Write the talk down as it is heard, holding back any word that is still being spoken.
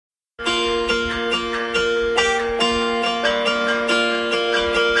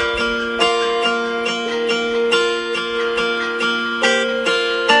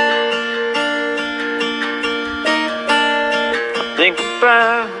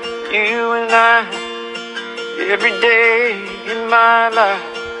you and I, every day in my life.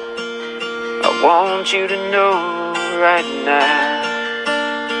 I want you to know right now.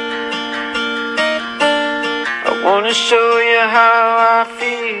 I want to show you how I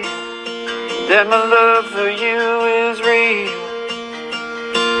feel, that my love for you is real.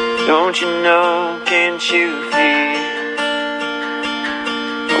 Don't you know, can't you feel?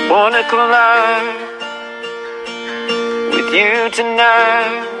 I want to collide with you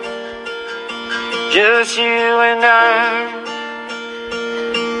tonight, just you and I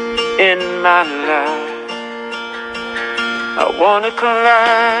in my life. I want to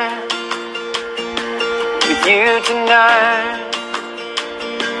collide with you tonight,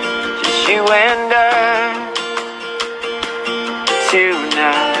 just you and I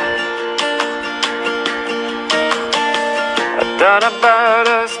tonight. I thought about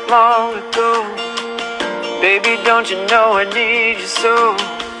us long ago, baby, don't you know I need you so?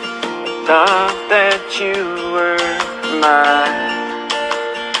 I thought that you were mine.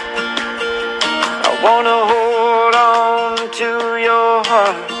 I wanna hold on to your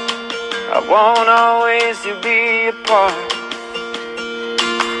heart, I want always to be a part.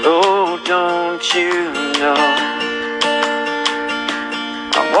 Oh, don't you know?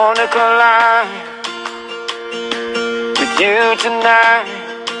 I wanna collide with you tonight,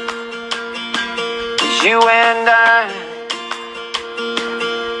 it's you and I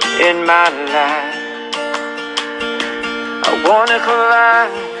in my life. I wanna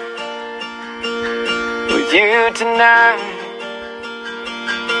collide with you tonight,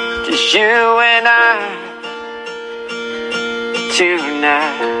 just you and I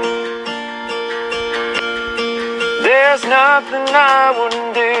tonight. There's nothing I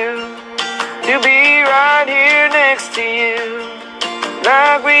wouldn't do to be right here next to you,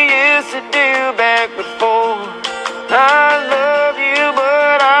 like we used to do back before. I love you,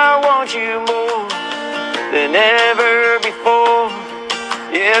 but I want you more than ever before.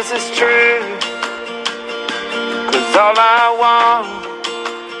 Yes, it's true, 'cause all I want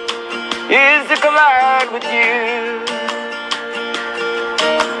is to collide with you.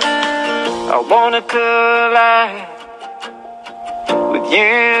 I wanna collide with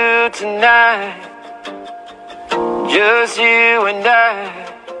you tonight, just you and I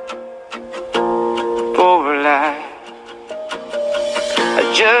for life. I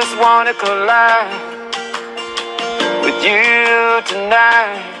just wanna collide with you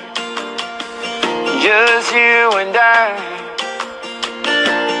tonight, just you and I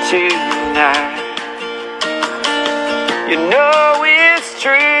tonight. You know it's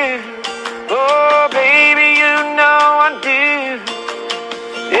true, oh baby, you know I do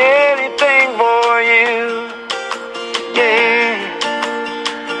anything for you, yeah.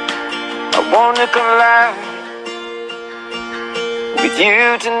 I wanna collide with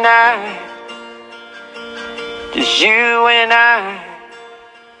you tonight, just you and I